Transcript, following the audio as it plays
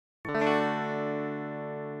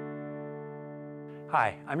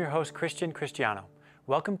Hi, I'm your host, Christian Cristiano.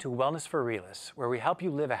 Welcome to Wellness for Realists, where we help you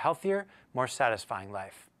live a healthier, more satisfying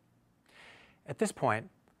life. At this point,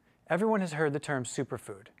 everyone has heard the term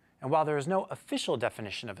superfood, and while there is no official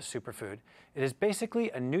definition of a superfood, it is basically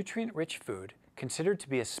a nutrient-rich food considered to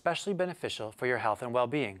be especially beneficial for your health and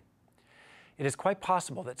well-being. It is quite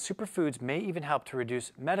possible that superfoods may even help to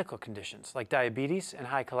reduce medical conditions like diabetes and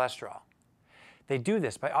high cholesterol. They do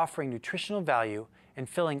this by offering nutritional value and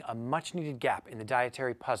filling a much-needed gap in the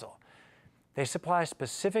dietary puzzle. They supply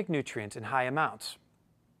specific nutrients in high amounts.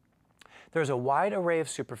 There is a wide array of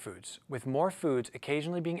superfoods, with more foods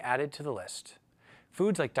occasionally being added to the list.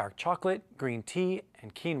 Foods like dark chocolate, green tea,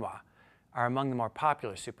 and quinoa are among the more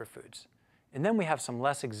popular superfoods. And then we have some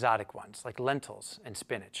less exotic ones, like lentils and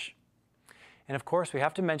spinach. And of course, we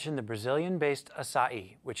have to mention the Brazilian-based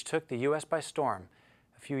acai, which took the US by storm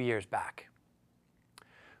a few years back.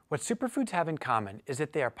 What superfoods have in common is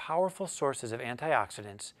that they are powerful sources of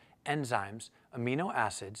antioxidants, enzymes, amino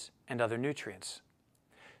acids, and other nutrients.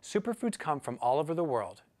 Superfoods come from all over the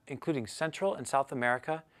world, including Central and South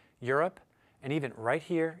America, Europe, and even right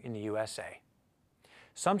here in the USA.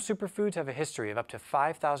 Some superfoods have a history of up to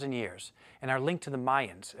 5,000 years and are linked to the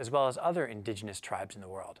Mayans as well as other indigenous tribes in the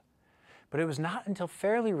world. But it was not until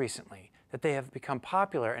fairly recently that they have become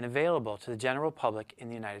popular and available to the general public in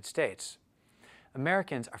the United States.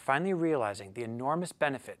 Americans are finally realizing the enormous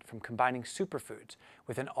benefit from combining superfoods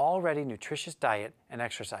with an already nutritious diet and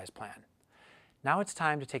exercise plan. Now it's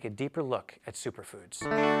time to take a deeper look at superfoods.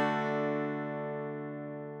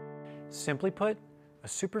 Simply put, a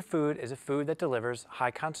superfood is a food that delivers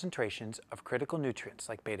high concentrations of critical nutrients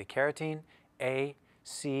like beta-carotene, A,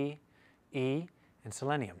 C, E, and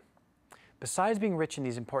selenium. Besides being rich in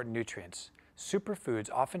these important nutrients, superfoods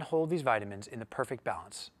often hold these vitamins in the perfect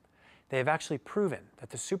balance. They have actually proven that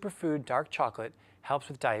the superfood dark chocolate helps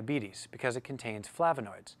with diabetes because it contains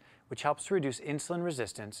flavonoids, which helps to reduce insulin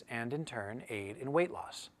resistance and, in turn, aid in weight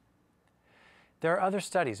loss. There are other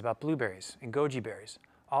studies about blueberries and goji berries,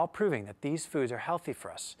 all proving that these foods are healthy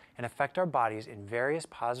for us and affect our bodies in various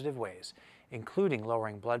positive ways, including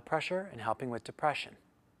lowering blood pressure and helping with depression.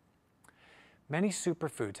 Many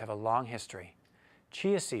superfoods have a long history.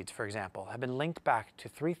 Chia seeds, for example, have been linked back to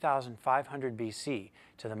 3,500 BC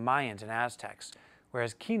to the Mayans and Aztecs,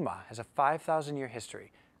 whereas quinoa has a 5,000-year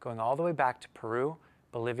history, going all the way back to Peru,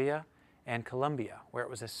 Bolivia, and Colombia, where it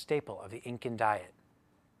was a staple of the Incan diet.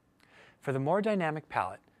 For the more dynamic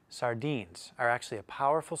palate, sardines are actually a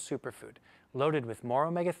powerful superfood, loaded with more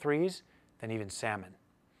omega-3s than even salmon.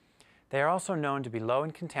 They are also known to be low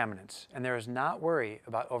in contaminants, and there is not worry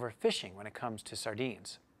about overfishing when it comes to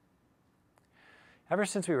sardines. Ever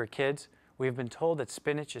since we were kids, we have been told that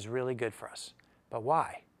spinach is really good for us. But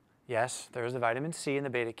why? Yes, there is the vitamin C and the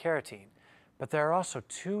beta-carotene, but there are also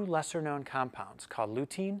two lesser-known compounds called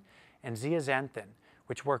lutein and zeaxanthin,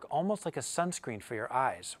 which work almost like a sunscreen for your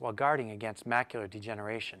eyes while guarding against macular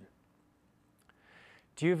degeneration.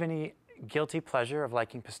 Do you have any guilty pleasure of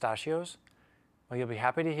liking pistachios? Well, you'll be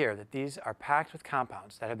happy to hear that these are packed with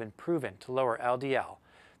compounds that have been proven to lower LDL,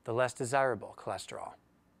 the less desirable cholesterol.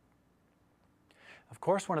 Of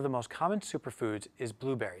course, one of the most common superfoods is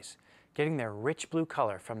blueberries, getting their rich blue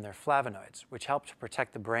color from their flavonoids, which help to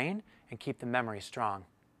protect the brain and keep the memory strong.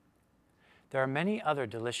 There are many other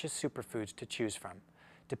delicious superfoods to choose from,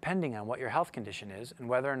 depending on what your health condition is and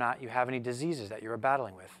whether or not you have any diseases that you are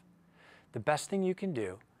battling with. The best thing you can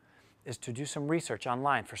do is to do some research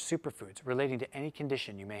online for superfoods relating to any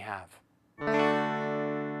condition you may have.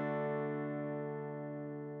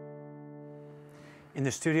 In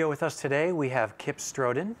the studio with us today, we have Kipp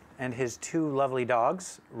Stroden and his two lovely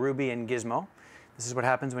dogs, Ruby and Gizmo. This is what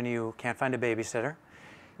happens when you can't find a babysitter.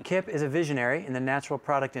 Kipp is a visionary in the natural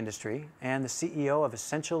product industry and the CEO of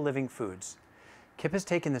Essential Living Foods. Kipp has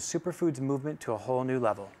taken the superfoods movement to a whole new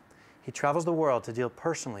level. He travels the world to deal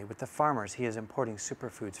personally with the farmers he is importing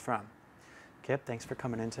superfoods from. Kipp, thanks for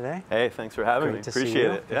coming in today. Hey, thanks for having me. Appreciate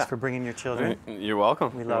it. Thanks for bringing your children. You're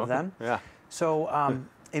welcome. We love them. Yeah. So,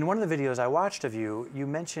 in one of the videos I watched of you, you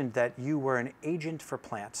mentioned that you were an agent for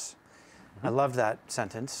plants. I love that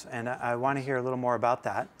sentence, and I want to hear a little more about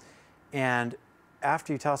that. And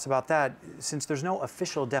after you tell us about that, since there's no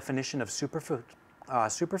official definition of superfoods,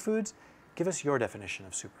 give us your definition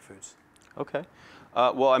of superfoods. Okay.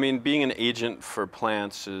 Well, I mean, being an agent for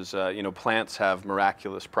plants is, plants have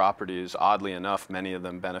miraculous properties. Oddly enough, many of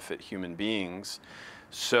them benefit human beings.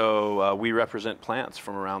 So we represent plants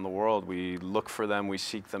from around the world. We look for them, we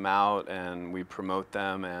seek them out, and we promote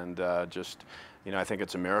them. And I think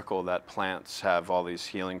it's a miracle that plants have all these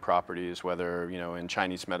healing properties, whether in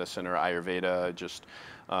Chinese medicine or Ayurveda.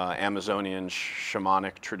 Amazonian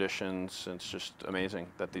shamanic traditions. It's just amazing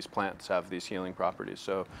that these plants have these healing properties.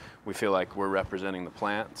 So we feel like we're representing the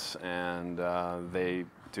plants, and they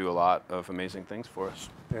do a lot of amazing things for us.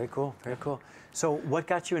 Very cool, very cool. So what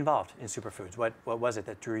got you involved in superfoods? What was it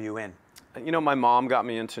that drew you in? You know, my mom got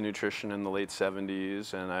me into nutrition in the late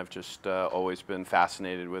 70s, and I've just always been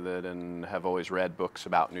fascinated with it and have always read books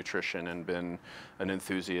about nutrition and been an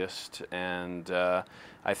enthusiast. And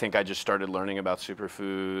I think I just started learning about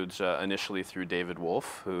superfoods initially through David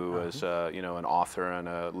Wolfe, who was you know, an author and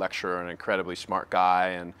a lecturer, an incredibly smart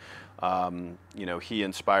guy. And you know, he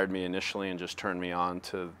inspired me initially and just turned me on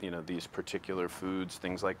to, you know, these particular foods,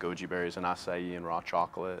 things like goji berries and acai and raw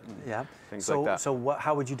chocolate and things like that. So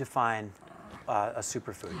how would you define a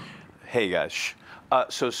superfood? Hey guys,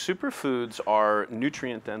 so superfoods are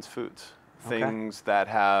nutrient-dense foods, things that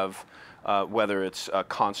have, whether it's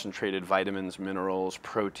concentrated vitamins, minerals,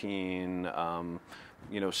 protein,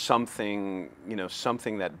 you know, something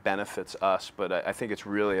that benefits us, but I think it's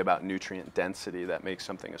really about nutrient density that makes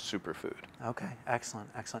something a superfood. Okay, excellent,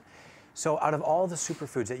 excellent. So out of all the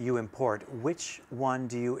superfoods that you import, which one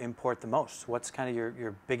do you import the most? What's kind of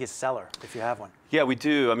your biggest seller, if you have one? Yeah, we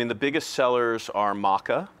do. I mean, the biggest sellers are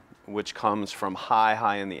maca, which comes from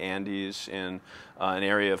high in the Andes in an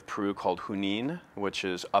area of Peru called Junín, which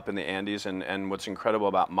is up in the Andes. And what's incredible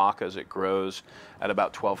about maca is it grows at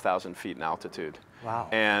about 12,000 feet in altitude. Wow.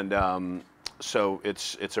 And so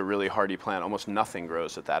it's a really hardy plant. Almost nothing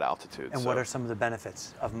grows at that altitude. And what are some of the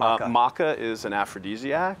benefits of maca? Maca is an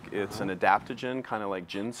aphrodisiac. It's an adaptogen, kind of like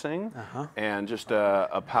ginseng, and just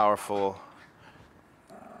a powerful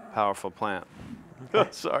plant.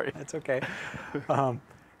 Okay. Sorry. That's okay.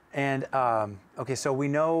 Okay, so we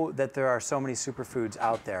know that there are so many superfoods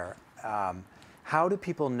out there. How do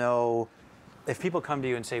people know, if people come to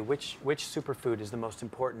you and say, which superfood is the most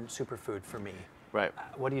important superfood for me? Right.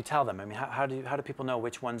 What do you tell them? I mean, how do people know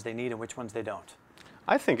which ones they need and which ones they don't?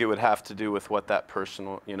 I think it would have to do with what that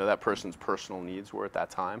person's personal needs were at that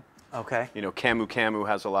time. Okay. You know, camu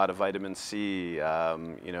has a lot of vitamin C.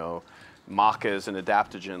 You know, maca is an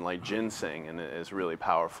adaptogen like ginseng, and it is really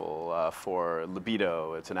powerful for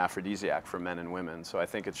libido. It's an aphrodisiac for men and women. So I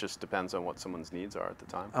think it just depends on what someone's needs are at the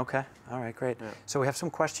time. Okay. All right, great. Yeah. So we have some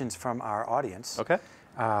questions from our audience. Okay.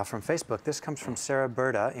 From Facebook. This comes from Sarah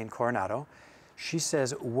Berta in Coronado. She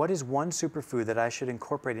says, what is one superfood that I should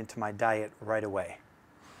incorporate into my diet right away?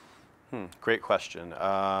 Great question.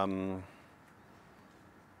 I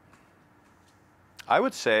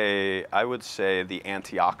would say the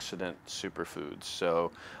antioxidant superfoods.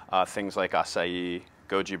 So things like acai,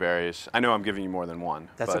 goji berries. I know I'm giving you more than one.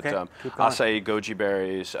 That's but, okay. Keep going. Acai, goji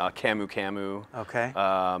berries, camu. Okay.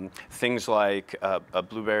 Things like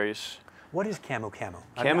blueberries. What is camu?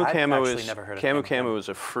 I've never heard of camu is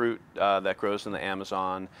a fruit that grows in the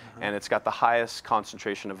Amazon, and it's got the highest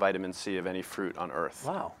concentration of vitamin C of any fruit on Earth.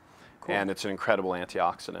 Wow. Cool. And it's an incredible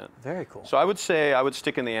antioxidant. Very cool. So I would say I would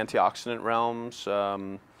stick in the antioxidant realms.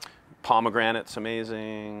 Pomegranate's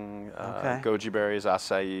amazing. Goji berries,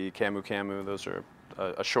 acai, camu. Those are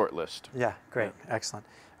a short list. Yeah, great. Yeah. Excellent.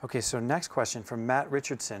 Okay, so next question from Matt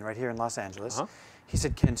Richardson right here in Los Angeles. He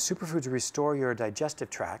said, can superfoods restore your digestive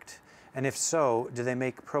tract? And if so, do they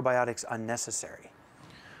make probiotics unnecessary?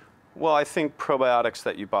 Well, I think probiotics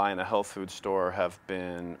that you buy in a health food store have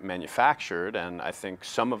been manufactured, and I think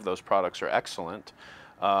some of those products are excellent.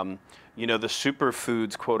 You know, the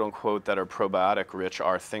superfoods, quote unquote, that are probiotic rich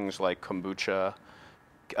are things like kombucha,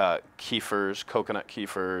 kefirs, coconut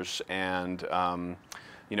kefirs, and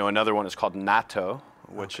you know, another one is called natto,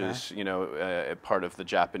 which is, you know, a part of the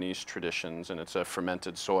Japanese traditions, and it's a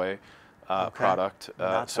fermented soy product.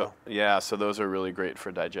 So those are really great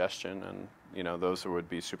for digestion, and you know, those would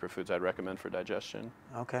be superfoods I'd recommend for digestion.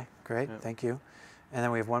 Okay, great, thank you. And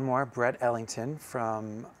then we have one more, Brett Ellington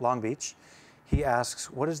from Long Beach. He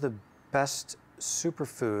asks, what is the best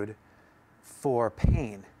superfood for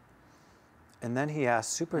pain? And then he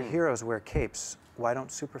asks, superheroes wear capes, why don't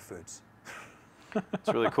superfoods?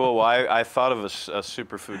 It's really cool. Well, I thought of a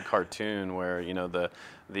superfood cartoon where, you know, the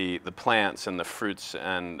plants and the fruits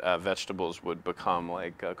and vegetables would become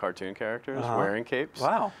like cartoon characters wearing capes.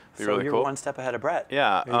 Wow. Be really cool. You're one step ahead of Brett.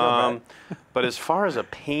 Yeah. But as far as a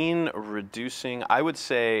pain reducing, I would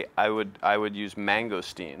say I would use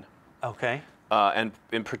mangosteen. Okay. And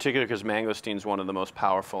in particular because mangosteen is one of the most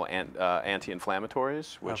powerful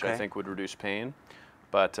anti-inflammatories, which I think would reduce pain.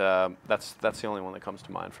 But that's the only one that comes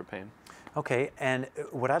to mind for pain. Okay, and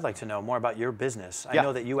what I'd like to know more about your business. I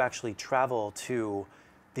know that you actually travel to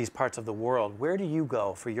these parts of the world, where do you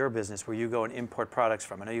go for your business where you go and import products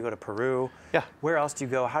from? I know you go to Peru. Yeah. Where else do you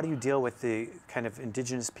go? How do you deal with the kind of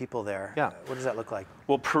indigenous people there? Yeah. What does that look like?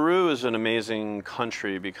 Well, Peru is an amazing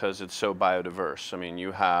country because it's so biodiverse. I mean,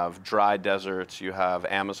 you have dry deserts, you have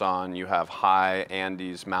Amazon, you have high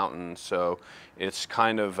Andes mountains, so it's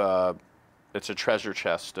kind of it's a treasure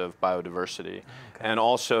chest of biodiversity. Okay. And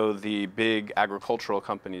also the big agricultural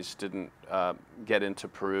companies didn't get into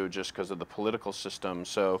Peru just because of the political system.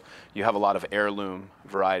 So you have a lot of heirloom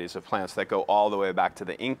varieties of plants that go all the way back to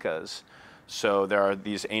the Incas. So there are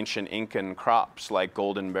these ancient Incan crops like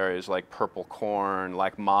golden berries, like purple corn,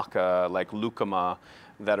 like maca, like lucuma,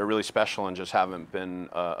 that are really special and just haven't been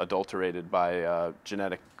adulterated by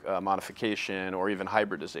genetic modification or even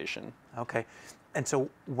hybridization. Okay. And so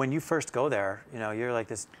when you first go there, you know, you're like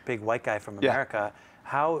this big white guy from America.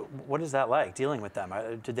 Yeah. What is that like, dealing with them?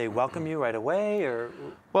 Did they welcome you right away, or?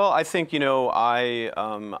 Well, I think, you know,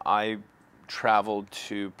 I traveled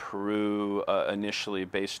to Peru initially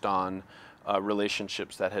based on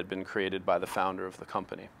relationships that had been created by the founder of the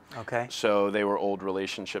company. Okay. So they were old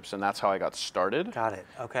relationships, and that's how I got started. Got it.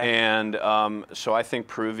 Okay. And so I think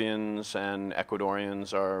Peruvians and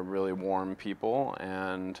Ecuadorians are really warm people,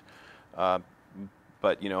 and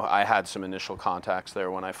but, you know, I had some initial contacts there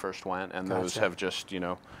when I first went, and those have just, you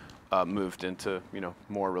know, moved into, you know,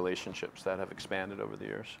 more relationships that have expanded over the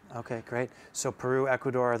years. Okay, great. So Peru,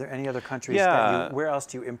 Ecuador, are there any other countries that where else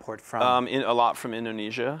do you import from? A lot from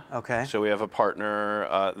Indonesia. Okay. So we have a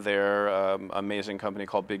partner there, amazing company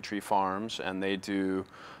called Big Tree Farms, and they do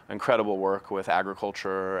incredible work with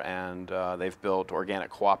agriculture, and they've built organic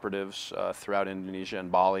cooperatives throughout Indonesia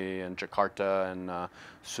and Bali and Jakarta and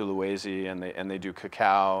Sulawesi, and they do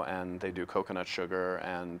cacao and they do coconut sugar,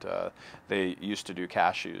 and they used to do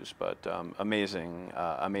cashews, but amazing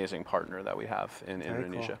partner that we have in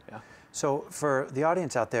Indonesia. Cool. Yeah. So for the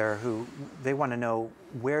audience out there who they want to know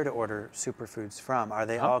where to order superfoods from, are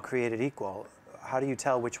they all created equal? How do you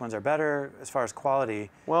tell which ones are better as far as quality?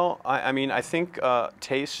 Well, I mean, I think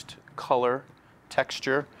taste, color,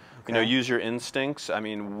 texture, you know, use your instincts. I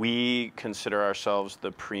mean, we consider ourselves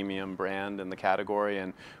the premium brand in the category,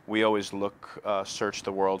 and we always search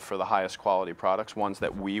the world for the highest quality products, ones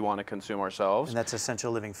that we want to consume ourselves. And that's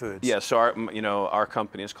Essential Living Foods. Yeah, so our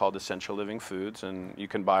company is called Essential Living Foods, and you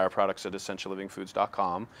can buy our products at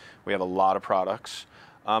essentiallivingfoods.com. We have a lot of products.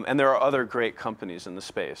 And there are other great companies in the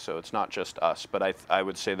space, so it's not just us. But I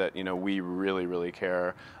would say that, you know, we really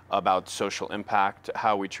care about social impact,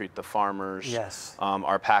 how we treat the farmers. Yes.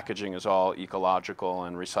 Our packaging is all ecological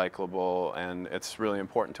and recyclable, and it's really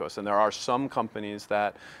important to us. And there are some companies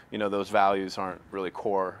that, you know, those values aren't really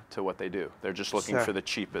core to what they do. They're just looking for the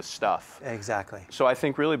cheapest stuff. Exactly. So I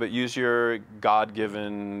think really, but use your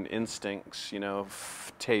God-given instincts, you know,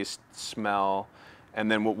 taste, smell. And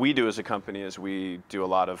then what we do as a company is we do a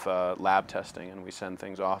lot of lab testing, and we send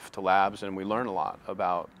things off to labs, and we learn a lot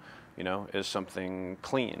about, you know, is something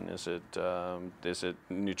clean? Is it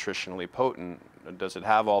nutritionally potent? Does it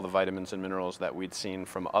have all the vitamins and minerals that we'd seen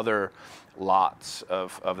from other lots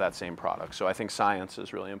of that same product? So I think science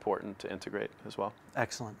is really important to integrate as well.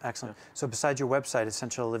 Excellent, excellent. Yeah. So besides your website,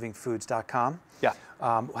 essentiallivingfoods.com, yeah.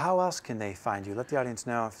 How else can they find you? Let the audience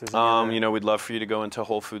know if there's any other... You know, we'd love for you to go into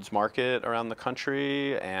Whole Foods Market around the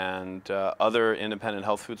country and other independent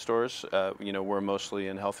health food stores. You know, we're mostly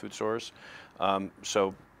in health food stores. You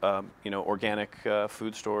know, organic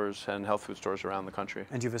food stores and health food stores around the country.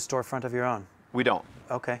 And do you have a storefront of your own? We don't.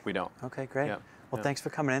 Okay. We don't. Okay, great. Yeah. Well, thanks for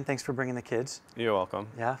coming in. Thanks for bringing the kids. You're welcome.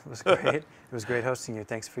 Yeah, it was great. It was great hosting you.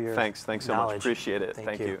 Thanks for your Thanks so much. Appreciate it.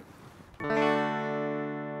 Thank you.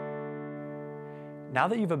 Now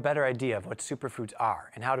that you have a better idea of what superfoods are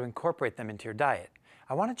and how to incorporate them into your diet,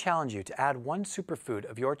 I want to challenge you to add one superfood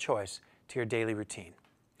of your choice to your daily routine.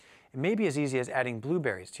 It may be as easy as adding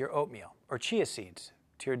blueberries to your oatmeal or chia seeds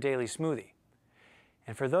to your daily smoothie.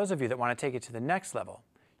 And for those of you that want to take it to the next level,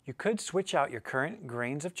 you could switch out your current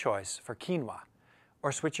grains of choice for quinoa,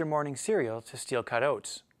 or switch your morning cereal to steel-cut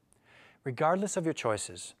oats. Regardless of your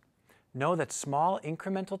choices, know that small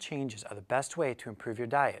incremental changes are the best way to improve your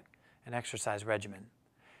diet and exercise regimen.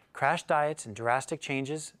 Crash diets and drastic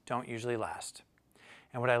changes don't usually last.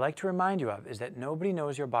 And what I like to remind you of is that nobody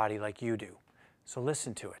knows your body like you do, so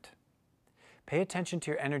listen to it. Pay attention to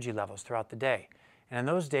your energy levels throughout the day, and on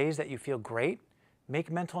those days that you feel great, make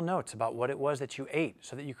mental notes about what it was that you ate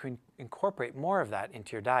so that you can incorporate more of that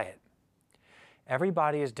into your diet. Every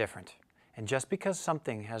body is different, and just because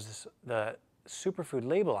something has the superfood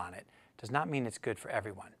label on it does not mean it's good for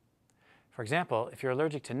everyone. For example, if you're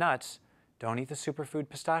allergic to nuts, don't eat the superfood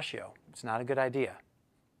pistachio. It's not a good idea.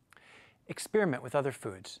 Experiment with other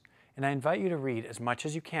foods and I invite you to read as much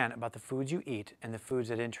as you can about the foods you eat and the foods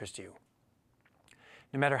that interest you.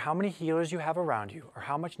 No matter how many healers you have around you or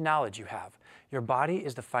how much knowledge you have, your body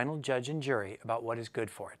is the final judge and jury about what is good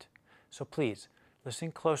for it. So please,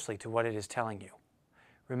 listen closely to what it is telling you.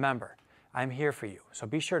 Remember, I'm here for you, so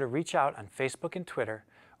be sure to reach out on Facebook and Twitter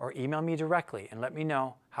or email me directly and let me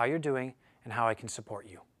know how you're doing and how I can support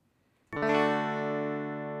you.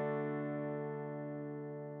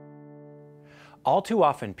 All too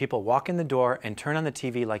often, people walk in the door and turn on the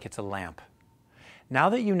TV like it's a lamp. Now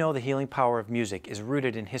that you know the healing power of music is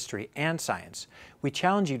rooted in history and science, we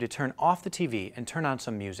challenge you to turn off the TV and turn on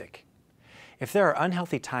some music. If there are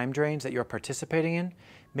unhealthy time drains that you're participating in,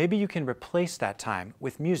 maybe you can replace that time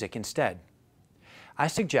with music instead. I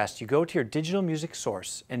suggest you go to your digital music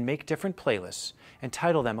source and make different playlists and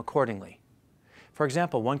title them accordingly. For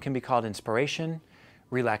example, one can be called inspiration,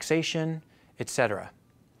 relaxation, etc.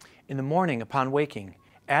 In the morning upon waking,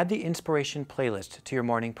 add the inspiration playlist to your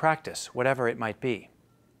morning practice, whatever it might be.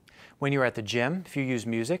 When you're at the gym, if you use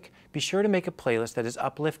music, be sure to make a playlist that is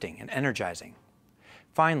uplifting and energizing.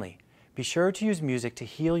 Finally, be sure to use music to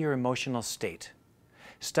heal your emotional state.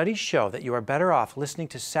 Studies show that you are better off listening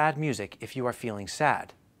to sad music if you are feeling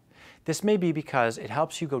sad. This may be because it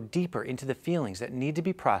helps you go deeper into the feelings that need to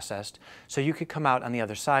be processed so you could come out on the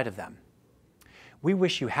other side of them. We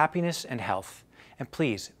wish you happiness and health. And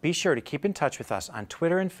please, be sure to keep in touch with us on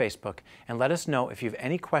Twitter and Facebook and let us know if you have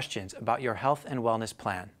any questions about your health and wellness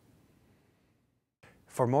plan.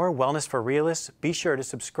 For more Wellness for Realists, be sure to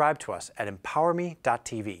subscribe to us at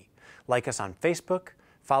emPOWERme.tv. Like us on Facebook,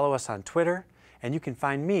 follow us on Twitter, and you can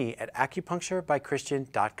find me at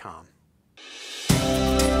acupuncturebychristian.com.